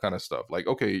 all that kind of stuff. Like,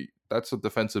 okay, that's a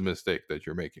defensive mistake that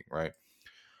you're making, right?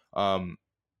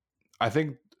 I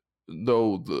think,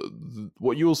 though,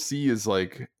 what you'll see is,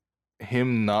 like,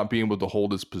 him not being able to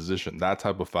hold his position, that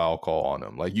type of foul call on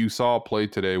him. Like you saw a play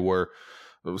today where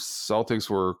the Celtics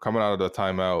were coming out of the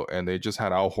timeout and they just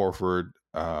had Al Horford,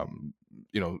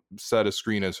 set a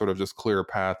screen and sort of just clear a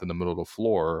path in the middle of the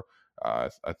floor. I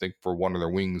think for one of their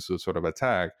wings to sort of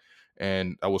attack,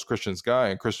 and that was Christian's guy,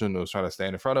 and Christian was trying to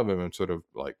stand in front of him and sort of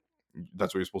like,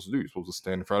 that's what you're supposed to do. You're supposed to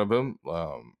stand in front of him,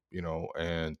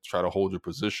 and try to hold your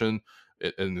position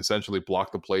and essentially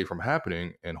block the play from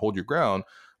happening and hold your ground.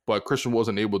 But Christian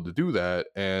wasn't able to do that,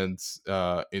 and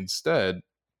instead,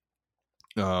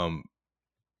 um,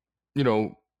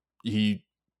 he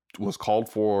was called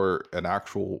for an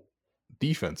actual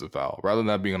defensive foul rather than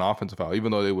that being an offensive foul,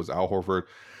 even though it was Al Horford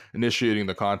initiating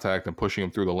the contact and pushing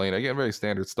him through the lane. Again, very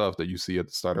standard stuff that you see at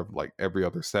the start of like every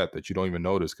other set that you don't even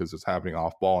notice because it's happening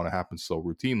off ball and it happens so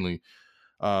routinely.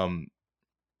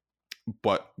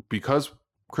 But because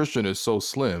Christian is so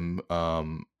slim,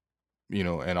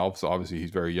 and also obviously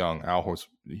he's very young. Al Horford,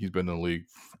 he's been in the league.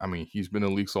 I mean, he's been in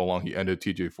the league so long he ended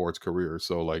TJ Ford's career.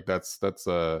 So like that's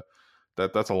a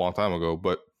long time ago.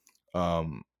 But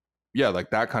like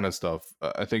that kind of stuff.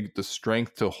 I think the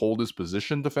strength to hold his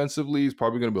position defensively is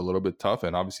probably going to be a little bit tough.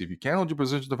 And obviously, if you can't hold your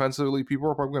position defensively, people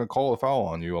are probably going to call a foul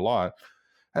on you a lot.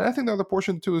 And I think the other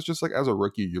portion too is just like as a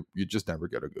rookie, you just never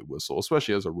get a good whistle,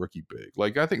 especially as a rookie big.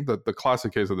 Like I think that the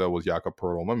classic case of that was Jakob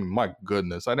Poeltl. I mean, my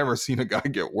goodness, I never seen a guy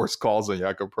get worse calls than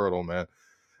Jakob Poeltl, man.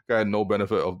 Guy had no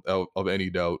benefit of any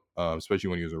doubt, especially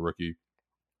when he was a rookie.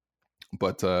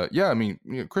 But I mean,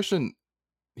 Christian,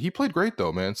 he played great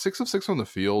though, man. 6 of 6 on the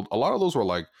field. A lot of those were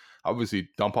like obviously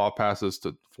dump off passes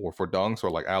for dunks or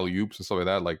like alley oops and stuff like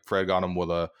that. Like Fred got him with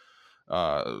a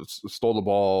stole the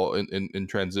ball in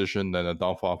transition, then a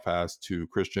dump off pass to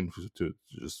Christian to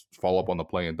just follow up on the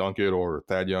play and dunk it, or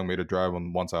Thad Young made a drive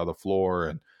on one side of the floor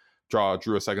and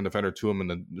drew a second defender to him and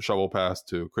then the shovel pass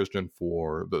to Christian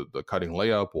for the cutting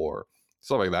layup or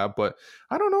stuff like that. But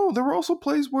I don't know. There were also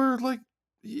plays where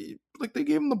they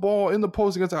gave him the ball in the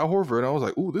post against Al Horford, and I was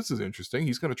like, "Ooh, this is interesting.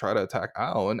 He's going to try to attack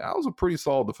Al," and Al's a pretty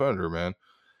solid defender, man.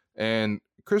 And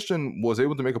Christian was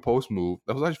able to make a post move.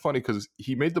 That was actually funny because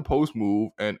he made the post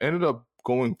move and ended up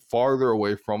going farther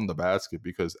away from the basket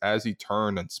because as he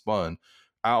turned and spun,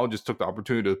 Al just took the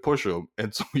opportunity to push him,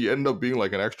 and so he ended up being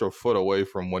like an extra foot away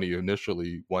from when he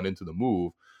initially went into the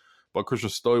move. But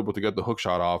Christian's still able to get the hook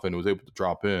shot off and was able to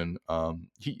drop in.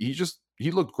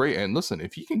 He looked great. And listen,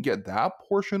 if he can get that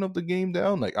portion of the game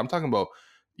down, like I'm talking about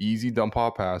easy dump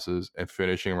off passes and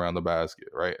finishing around the basket,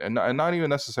 right? And not even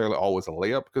necessarily always a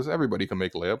layup because everybody can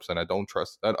make layups, and I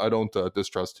don't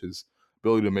distrust his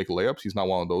ability to make layups. He's not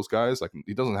one of those guys. Like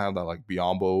he doesn't have that like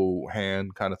Biombo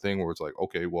hand kind of thing where it's like,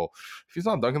 okay, well, if he's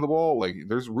not dunking the ball, like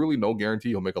there's really no guarantee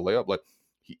he'll make a layup. Like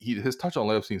his touch on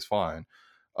layup seems fine.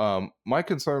 My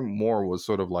concern more was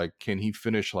sort of like, can he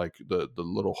finish like the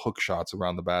little hook shots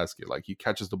around the basket? Like he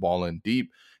catches the ball in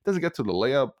deep, doesn't get to the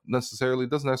layup necessarily,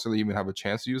 doesn't necessarily even have a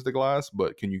chance to use the glass,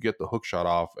 but can you get the hook shot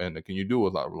off, and can you do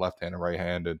it with left hand and right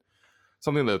hand? And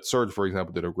something that Serge, for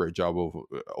example, did a great job of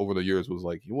over the years was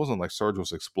like, he wasn't like Serge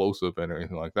was explosive and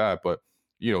anything like that, but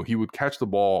he would catch the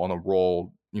ball on a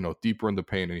roll, deeper in the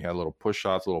paint, and he had little push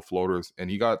shots, little floaters, and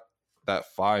he got that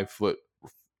 5-foot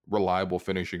reliable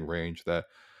finishing range that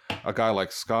a guy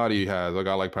like Scottie has, a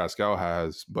guy like Pascal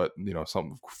has, but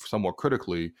somewhat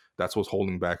critically, that's what's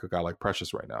holding back a guy like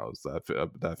Precious right now is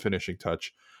that finishing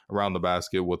touch around the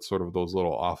basket with sort of those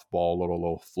little off-ball,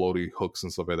 little floaty hooks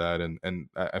and stuff like that. And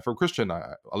from Christian,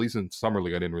 at least in summer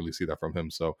league, I didn't really see that from him.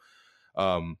 So,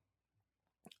 but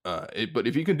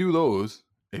if he can do those,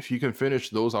 if he can finish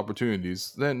those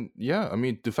opportunities, then yeah, I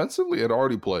mean, defensively, it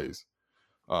already plays.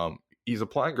 He's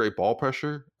applying great ball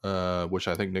pressure, which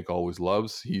I think Nick always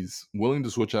loves. He's willing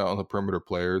to switch out on the perimeter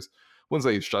players. Wouldn't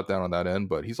say he's shut down on that end,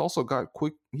 but he's also got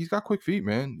quick. He's got quick feet,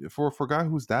 man. For a guy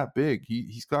who's that big,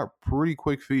 he's got pretty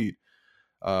quick feet.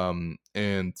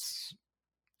 And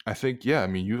I think, yeah, I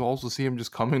mean, you also see him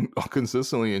just coming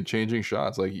consistently and changing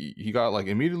shots. Like he got like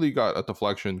immediately got a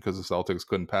deflection because the Celtics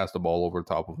couldn't pass the ball over the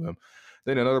top of him.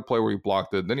 Then another play where he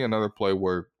blocked it. Then he had another play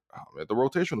where the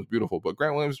rotation was beautiful, but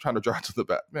Grant Williams was trying to drive to the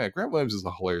basket. Man, Grant Williams is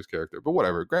a hilarious character, but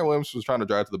whatever. Grant Williams was trying to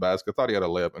drive to the basket. Thought he had a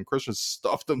layup, and Christian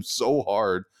stuffed him so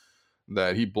hard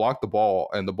that he blocked the ball,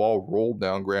 and the ball rolled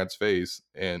down Grant's face,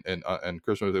 and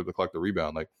Christian was able to collect the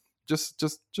rebound. Like just a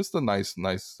nice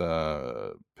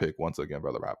pick once again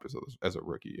by the Raptors as a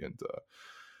rookie. And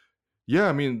yeah,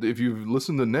 I mean, if you've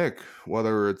listened to Nick,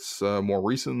 whether it's more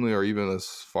recently or even as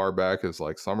far back as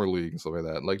like Summer League and stuff like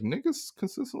that, like Nick has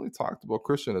consistently talked about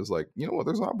Christian as like, you know what,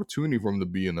 there's an opportunity for him to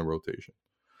be in the rotation.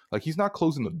 Like he's not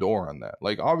closing the door on that.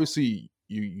 Like obviously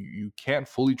you can't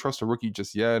fully trust a rookie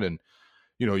just yet, and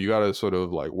you got to sort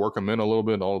of like work him in a little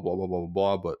bit, all blah, blah, blah, blah,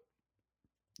 blah. But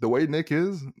the way Nick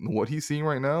is, what he's seeing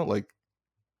right now, like,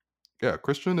 yeah,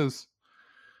 Christian is,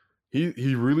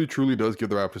 he really truly does give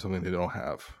the Raptors something they don't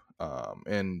have.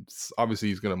 And obviously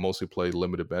he's going to mostly play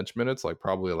limited bench minutes, like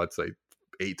probably, let's say,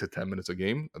 8 to 10 minutes a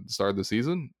game at the start of the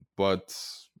season. But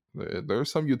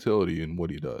there's some utility in what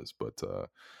he does. But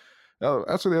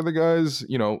as for the other guys,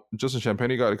 Justin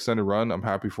Champagnie got extended run. I'm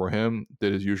happy for him.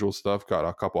 Did his usual stuff. Got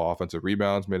a couple offensive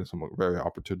rebounds. Made some very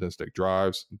opportunistic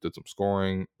drives. Did some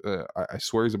scoring. I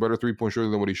swear he's a better 3-point shooter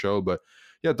than what he showed. But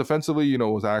yeah, defensively,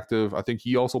 was active. I think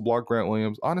he also blocked Grant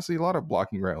Williams. Honestly, a lot of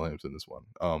blocking Grant Williams in this one.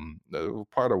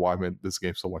 Part of why made this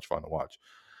game so much fun to watch.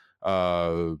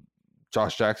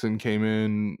 Josh Jackson came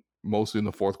in mostly in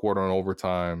the fourth quarter and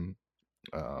overtime.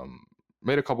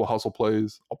 Made a couple hustle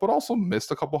plays, but also missed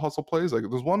a couple hustle plays. Like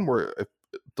there's one where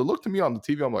the look to me on the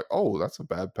TV, I'm like, oh, that's a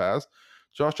bad pass.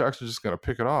 Josh Jackson's just gonna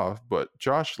pick it off, but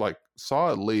Josh like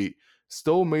saw it late,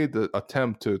 still made the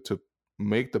attempt to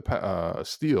make the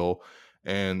steal,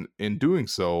 and in doing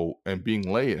so and being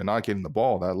late and not getting the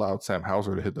ball, that allowed Sam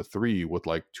Hauser to hit the 3 with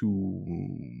like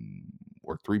 2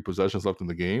 or 3 possessions left in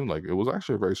the game. Like it was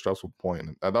actually a very stressful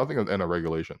point. I don't think it was in a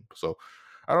regulation, so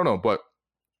I don't know, but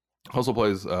hustle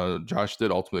plays, Josh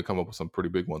did ultimately come up with some pretty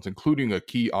big ones, including a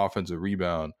key offensive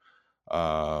rebound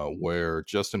where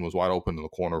Justin was wide open in the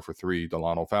corner for 3.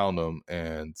 Delano found him,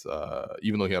 and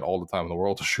even though he had all the time in the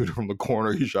world to shoot it from the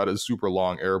corner, he shot his super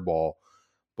long air ball.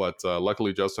 But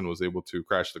luckily, Justin was able to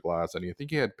crash the glass, and I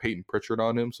think he had Peyton Pritchard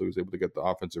on him, so he was able to get the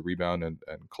offensive rebound and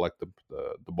collect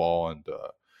the ball and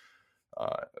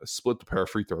split the pair of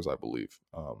free throws, I believe.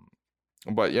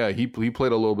 But yeah, he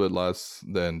played a little bit less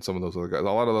than some of those other guys. A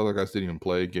lot of the other guys didn't even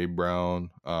play. Gabe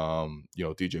Brown,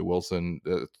 DJ Wilson,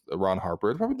 Ron Harper.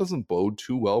 It probably doesn't bode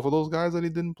too well for those guys that he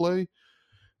didn't play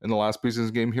in the last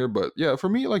preseason game here. But yeah, for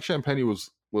me, like Champagnie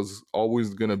was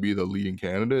always going to be the leading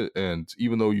candidate. And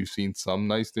even though you've seen some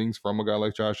nice things from a guy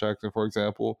like Josh Jackson, for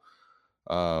example,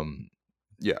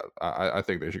 yeah, I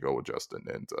think they should go with Justin.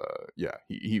 And yeah,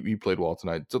 he played well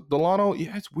tonight. Delano,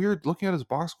 yeah, it's weird looking at his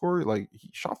box score. Like he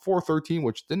shot 4-13,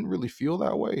 which didn't really feel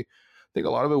that way. I think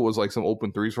a lot of it was like some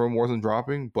open threes for him more than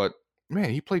dropping. But man,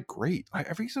 he played great.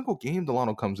 Every single game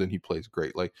Delano comes in, he plays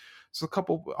great. Like it's a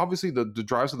couple. Obviously, the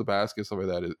drives to the basket, stuff like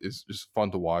that is just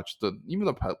fun to watch. Even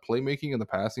the playmaking and the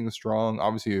passing is strong.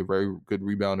 Obviously, a very good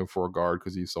rebounder for a guard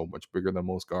because he's so much bigger than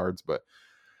most guards. But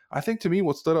I think to me,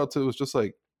 what stood out to was just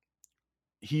like,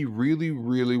 he really,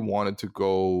 really wanted to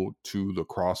go to the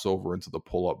crossover into the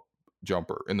pull-up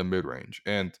jumper in the mid-range.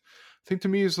 And I think to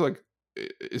me, it's like,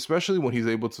 especially when he's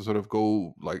able to sort of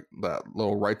go like that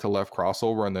little right to left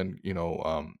crossover and then,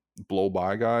 blow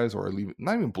by guys, or leave,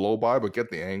 not even blow by, but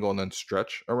get the angle and then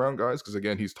stretch around guys. Because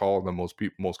again, he's taller than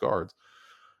most guards.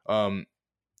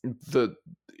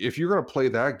 If you're going to play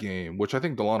that game, which I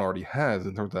think Delano already has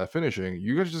in terms of that finishing,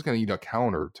 you guys are just going to need a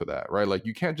counter to that, right? Like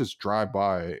you can't just drive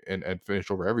by and finish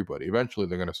over everybody. Eventually,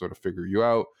 they're going to sort of figure you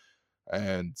out,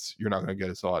 and you're not going to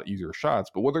get a lot easier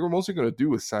shots. But what they're mostly going to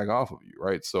do is sag off of you,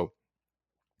 right? So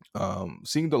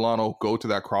seeing Delano go to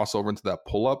that crossover into that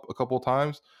pull up a couple of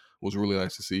times was really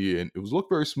nice to see, and it was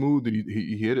looked very smooth. And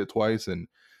he hit it twice, and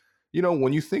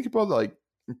when you think about like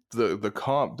the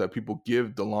comp that people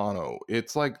give Delano,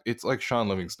 it's like Sean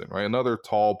Livingston, right? Another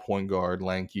tall point guard,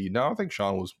 lanky. Now I think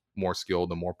Sean was more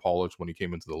skilled and more polished when he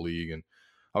came into the league, and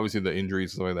obviously the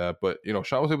injuries and stuff like that. But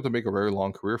Sean was able to make a very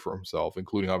long career for himself,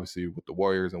 including obviously with the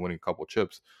Warriors and winning a couple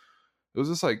chips. It was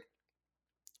just like,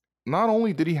 not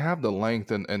only did he have the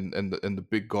length and the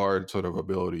big guard sort of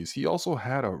abilities, he also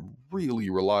had a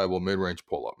really reliable mid-range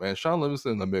pull-up, man. Sean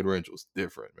Livingston in the mid-range was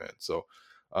different, man. So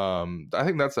I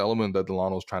think that's the element that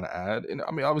Delano's trying to add. And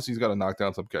I mean, obviously he's got to knock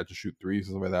down some catch and shoot threes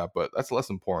and stuff like that, but that's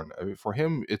less important. I mean, for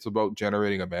him, it's about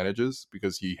generating advantages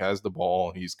because he has the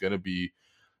ball and he's going to be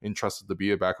entrusted to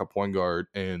be a backup point guard.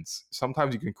 And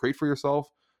sometimes you can create for yourself.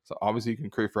 So obviously you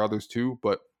can create for others too,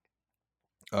 but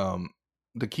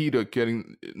the key to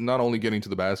not only getting to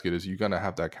the basket is you're going to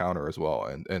have that counter as well.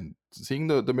 And seeing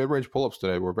the mid-range pull-ups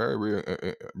today were very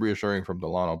reassuring from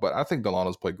Delano. But I think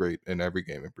Delano's played great in every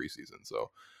game in preseason,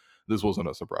 so this wasn't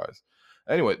a surprise.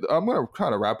 Anyway, I'm going to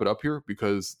kind of wrap it up here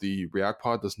because the React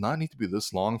Pod does not need to be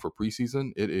this long for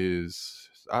preseason. It is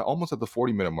almost at the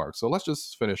 40-minute mark, so let's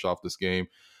just finish off this game.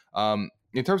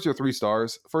 In terms of your 3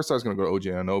 stars, first star is going to go to OG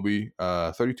Anunoby,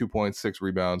 32 points, 6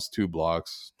 rebounds, 2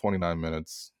 blocks, 29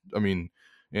 minutes. I mean,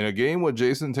 in a game with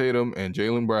Jason Tatum and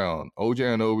Jaylen Brown, OG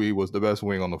Anunoby was the best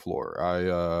wing on the floor. I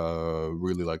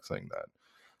really like saying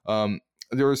that.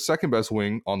 their second best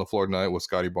wing on the floor tonight was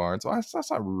Scottie Barnes.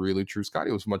 That's not really true.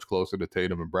 Scottie was much closer to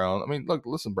Tatum and Brown. I mean, look,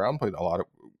 listen, Brown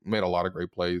made a lot of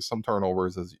great plays, some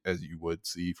turnovers as you would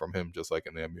see from him, just like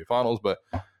in the NBA Finals, but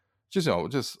just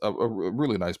a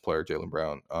really nice player, Jaylen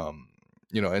Brown.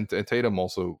 And Tatum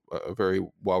also a very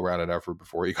well-rounded effort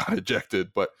before he got ejected.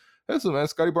 But listen, man,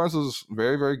 Scottie Barnes was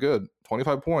very, very good.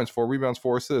 25 points, 4 rebounds,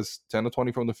 4 assists, 10 to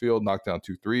 20 from the field, knocked down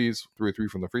 2 threes, 3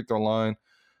 from the free throw line.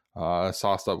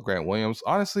 Sauced up Grant Williams.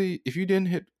 Honestly, if you didn't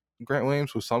hit Grant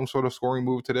Williams with some sort of scoring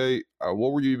move today,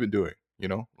 what were you even doing?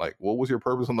 Like, what was your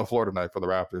purpose on the floor tonight for the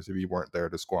Raptors if you weren't there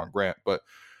to score on Grant? But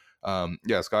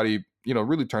Scottie,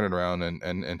 really turned it around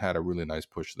and had a really nice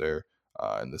push there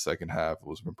in the second half. It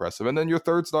was impressive. And then your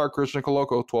third star, Christian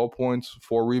Coloco, 12 points,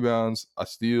 4 rebounds, a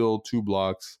steal, 2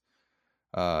 blocks,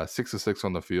 6 of 6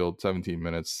 on the field, 17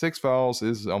 minutes. 6 fouls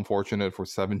is unfortunate for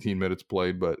 17 minutes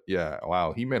played, but yeah,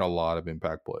 wow, he made a lot of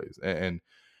impact plays. And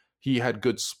he had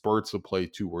good spurts of play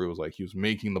too, where it was like he was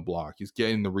making the block, he's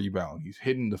getting the rebound, he's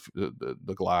hitting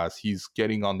the glass, he's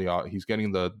getting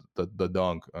the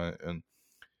dunk, and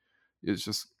it's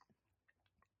just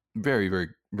very, very,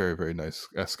 very, very nice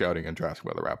scouting and drafting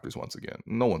by the Raptors once again.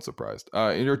 No one's surprised.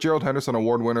 And your Gerald Henderson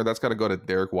Award winner, that's got to go to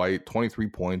Derek White. 23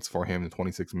 points for him in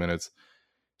 26 minutes.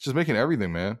 Just making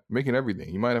everything, man. Making everything.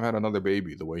 He might have had another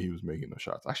baby the way he was making the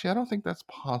shots. Actually, I don't think that's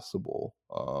possible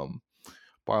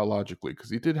biologically, because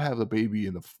he did have the baby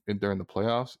during the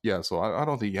playoffs. Yeah, so I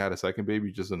don't think he had a second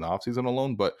baby just in the offseason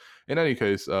alone. But in any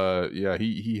case,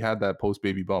 he had that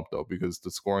post-baby bump, though, because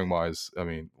the scoring-wise, I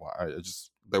mean,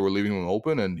 they were leaving him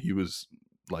open, and he was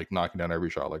like knocking down every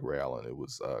shot like Ray Allen. It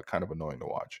was kind of annoying to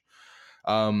watch.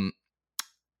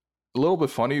 A little bit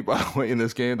funny, by the way, in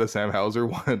this game that Sam Hauser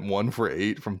went 1 for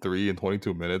 8 from 3 in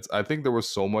 22 minutes. I think there was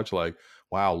so much like,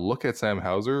 wow, look at Sam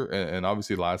Hauser. And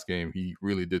obviously last game, he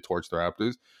really did torch the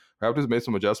Raptors. Raptors made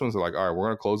some adjustments. They're like, all right, we're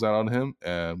going to close out on him,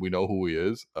 and we know who he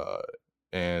is.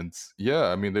 And yeah,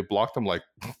 I mean, they blocked him like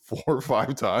 4 or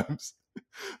 5 times.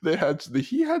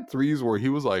 He had threes where he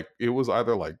was like, it was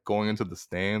either like going into the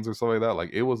stands or something like that. Like,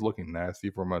 it was looking nasty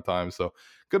for my time. So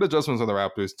good adjustments on the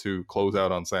Raptors to close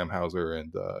out on Sam Hauser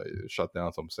and shut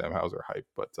down some Sam Hauser hype.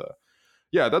 But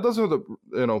that does it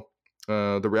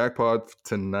the React Pod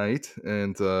tonight.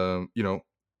 And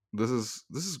this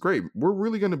is great. We're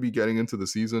really going to be getting into the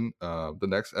season. The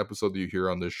next episode that you hear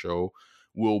on this show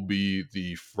will be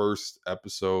the first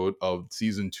episode of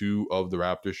season 2 of the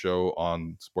Raptor Show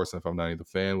on Sportsnet 590 The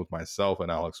Fan with myself and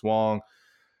Alex Wong.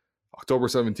 October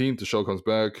 17th, the show comes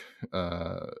back.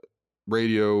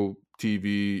 Radio,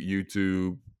 TV,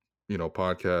 YouTube,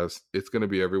 podcast. It's going to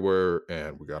be everywhere,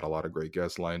 and we got a lot of great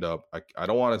guests lined up. I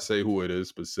don't want to say who it is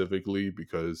specifically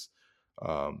because,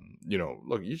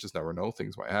 look, you just never know.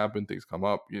 Things might happen. Things come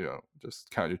up.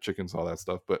 Just count your chickens, all that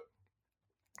stuff. But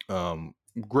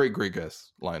great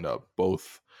guests lined up,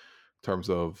 both in terms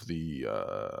of the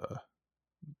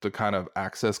kind of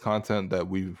access content that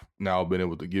we've now been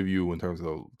able to give you in terms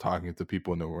of talking to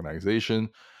people in the organization,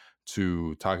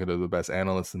 to talking to the best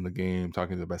analysts in the game,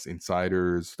 talking to the best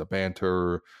insiders, the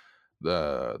banter,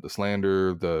 the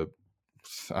slander,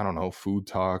 food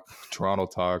talk, Toronto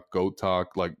talk, goat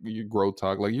talk, like growth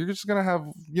talk. Like, you're just gonna have,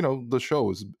 the show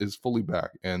is fully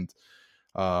back. And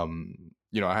I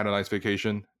had a nice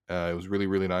vacation. It was really,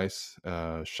 really nice.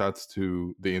 Shouts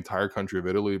to the entire country of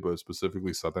Italy, but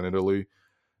specifically Southern Italy.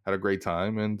 Had a great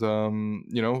time, and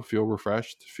feel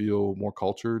refreshed, feel more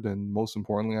cultured, and most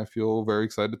importantly, I feel very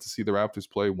excited to see the Raptors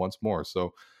play once more.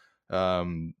 So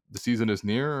the season is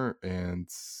near, and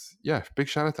yeah, big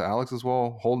shout out to Alex as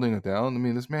well, holding it down. I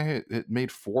mean, this man it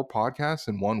made 4 podcasts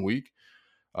in 1 week.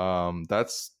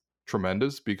 That's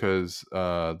tremendous, because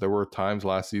there were times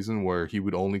last season where he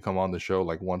would only come on the show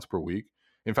like once per week.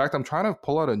 In fact, I'm trying to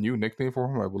pull out a new nickname for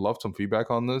him. I would love some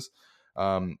feedback on this.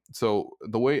 So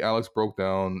the way Alex broke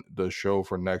down the show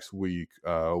for next week,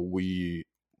 the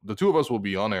 2 of us will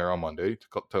be on air on Monday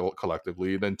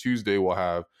collectively. Then Tuesday we'll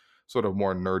have sort of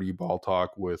more nerdy ball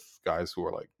talk with guys who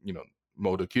are like,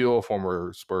 Mo Dakhil,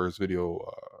 former Spurs video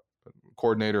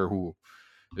coordinator, who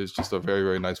is just a very,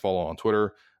 very nice follow on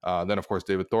Twitter. Then, of course,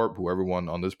 David Thorpe, who everyone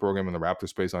on this program in the Raptor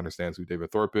space understands who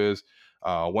David Thorpe is.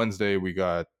 Wednesday, we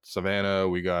got Savannah.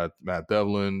 We got Matt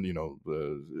Devlin.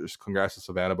 Congrats to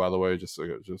Savannah, by the way. Just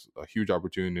a huge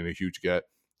opportunity and a huge get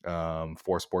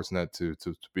for Sportsnet to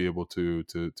be able to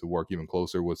work even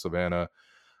closer with Savannah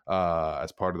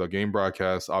as part of the game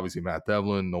broadcast. Obviously, Matt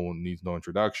Devlin, no one needs no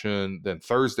introduction. Then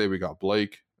Thursday, we got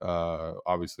Blake,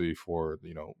 obviously for,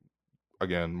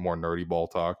 again, more nerdy ball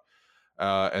talk.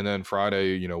 And then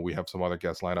Friday, you know, we have some other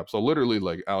guests lined up. So literally,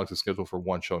 like, Alex is scheduled for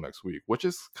one show next week, which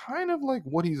is kind of like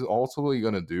what he's ultimately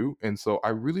going to do. And so I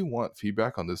really want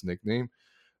feedback on this nickname.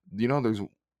 You know,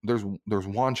 there's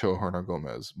Juancho Hernan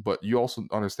Gomez, but you also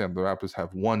understand the Raptors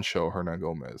have one show Hernan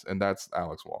Gomez, and that's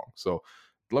Alex Wong. So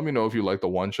let me know if you like the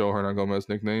one show Hernan Gomez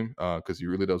nickname, because he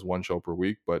really does one show per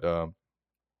week. But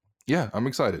yeah, I'm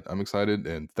excited.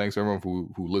 And thanks everyone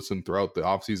who listened throughout the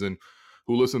offseason,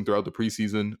 who listened throughout the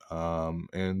preseason.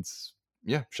 And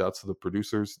yeah, shouts to the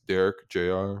producers, Derek,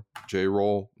 JR,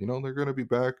 J-Roll. You know, they're gonna be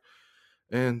back.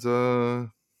 And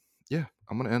yeah,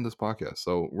 I'm gonna end this podcast.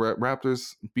 So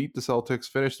Raptors beat the Celtics,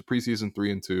 finished the preseason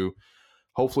 3-2.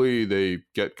 Hopefully they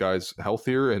get guys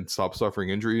healthier and stop suffering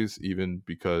injuries, even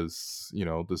because, you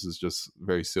know, this is just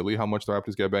very silly how much the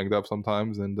Raptors get banged up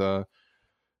sometimes. And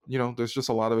you know, there's just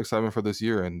a lot of excitement for this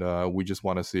year, and we just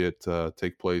want to see it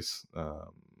take place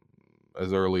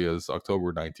as early as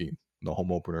October 19th, the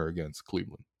home opener against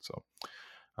Cleveland. So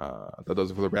that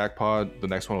does it for the React Pod. The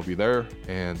next one will be there,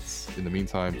 and in the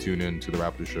meantime, tune in to the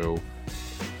Raptors show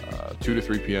 2 to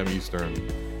 3 p.m. Eastern,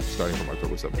 starting from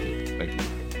October 17th. Thank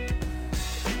you.